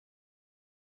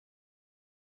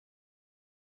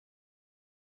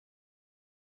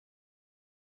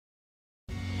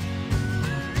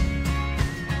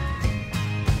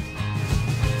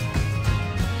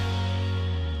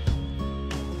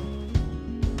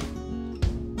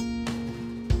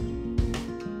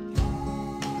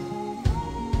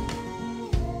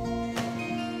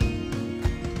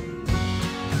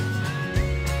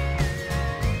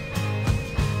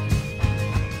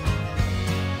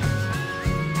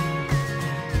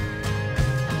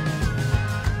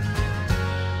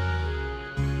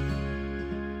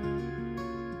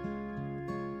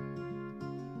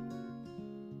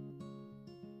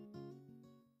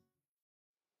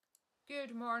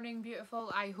Good morning,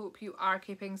 beautiful. I hope you are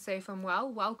keeping safe and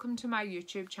well. Welcome to my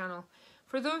YouTube channel.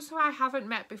 For those who I haven't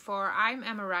met before, I'm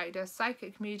Emma Ryder,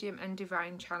 psychic medium and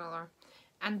divine channeler.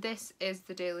 And this is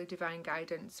the Daily Divine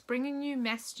Guidance, bringing you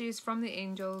messages from the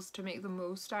angels to make the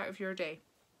most out of your day.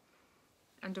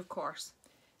 And of course,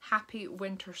 happy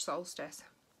winter solstice.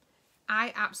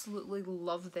 I absolutely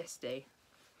love this day.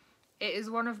 It is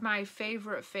one of my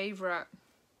favourite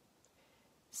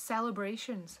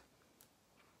celebrations.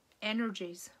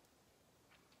 Energies.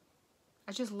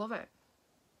 I just love it.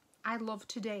 I love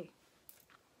today.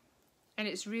 And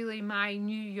it's really my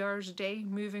New Year's Day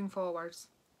moving forwards.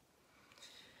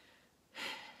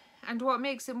 And what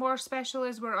makes it more special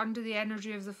is we're under the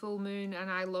energy of the full moon,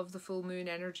 and I love the full moon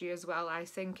energy as well. I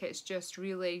think it's just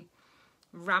really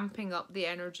ramping up the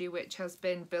energy which has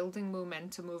been building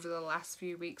momentum over the last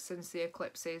few weeks since the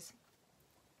eclipses.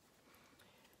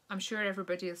 I'm sure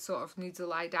everybody sort of needs to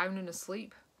lie down and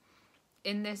asleep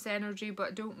in this energy,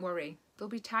 but don't worry, there'll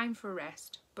be time for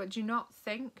rest. But do you not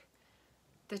think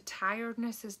the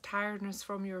tiredness is tiredness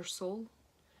from your soul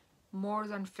more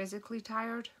than physically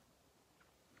tired?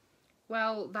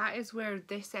 Well, that is where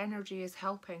this energy is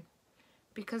helping,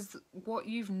 because what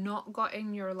you've not got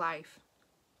in your life,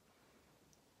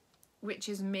 which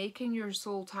is making your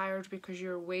soul tired because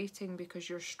you're waiting, because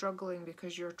you're struggling,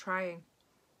 because you're trying,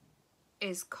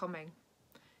 is coming.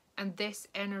 And this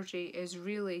energy is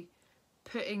really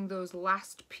putting those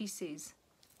last pieces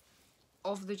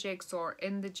of the jigsaw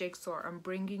in the jigsaw and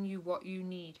bringing you what you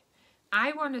need.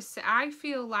 I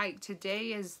feel like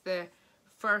today is the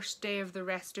first day of the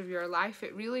rest of your life.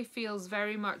 It really feels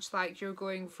very much like you're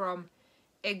going from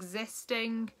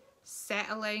existing,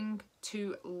 settling,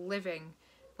 to living.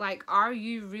 Like, are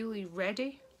you really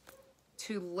ready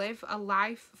to live a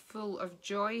life full of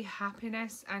joy,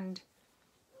 happiness, and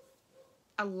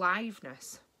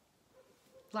aliveness?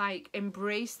 Like,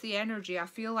 embrace the energy. I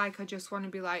feel like I just want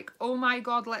to be like, oh my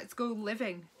God, let's go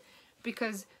living.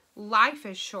 Because life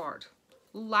is short.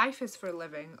 Life is for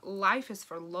living. Life is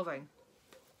for loving.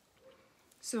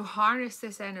 So harness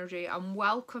this energy and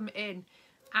welcome in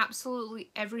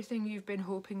absolutely everything you've been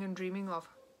hoping and dreaming of.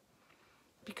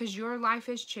 Because your life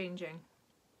is changing.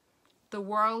 The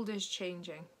world is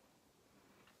changing.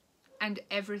 And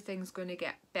everything's going to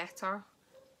get better,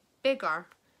 bigger,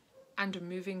 and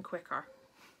moving quicker.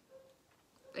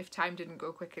 If time didn't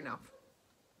go quick enough.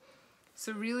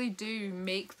 So really do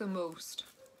make the most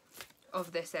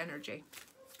of this energy.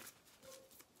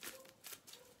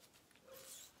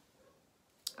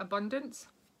 Abundance.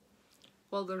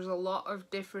 Well, there's a lot of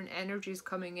different energies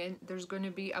coming in. There's going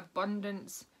to be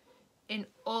abundance in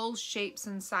all shapes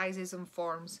and sizes and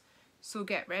forms. So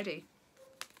get ready.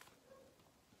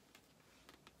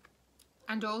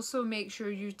 And also make sure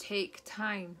you take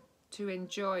time to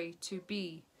enjoy, to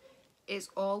be. It's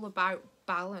all about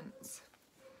balance.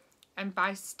 And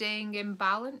by staying in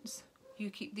balance, you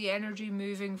keep the energy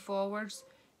moving forwards,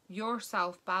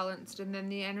 yourself balanced, and then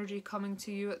the energy coming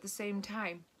to you at the same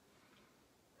time.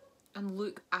 And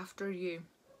look after you.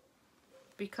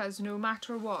 Because no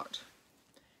matter what,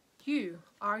 you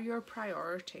are your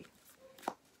priority.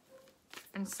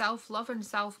 And self-love and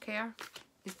self-care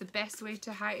is the best way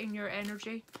to heighten your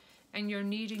energy, and you're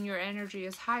needing your energy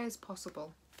as high as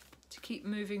possible to keep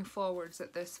moving forwards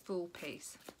at this full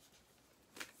pace.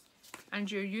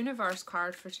 And your universe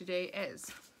card for today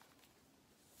is,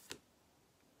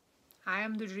 I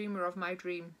am the dreamer of my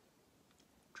dream.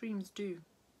 Dreams do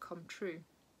come true.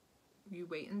 You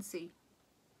wait and see.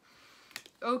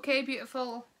 Okay,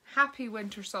 beautiful. Happy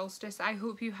winter solstice. I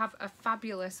hope you have a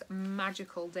fabulous,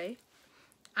 magical day.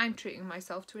 I'm treating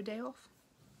myself to a day off.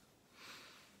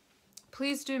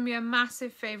 Please do me a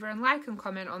massive favour and like and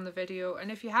comment on the video.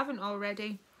 And if you haven't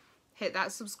already, hit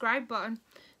that subscribe button.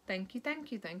 Thank you,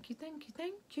 thank you, thank you, thank you,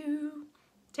 thank you.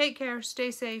 Take care, stay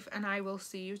safe, and I will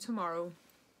see you tomorrow.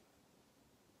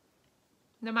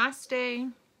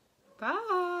 Namaste.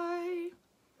 Bye.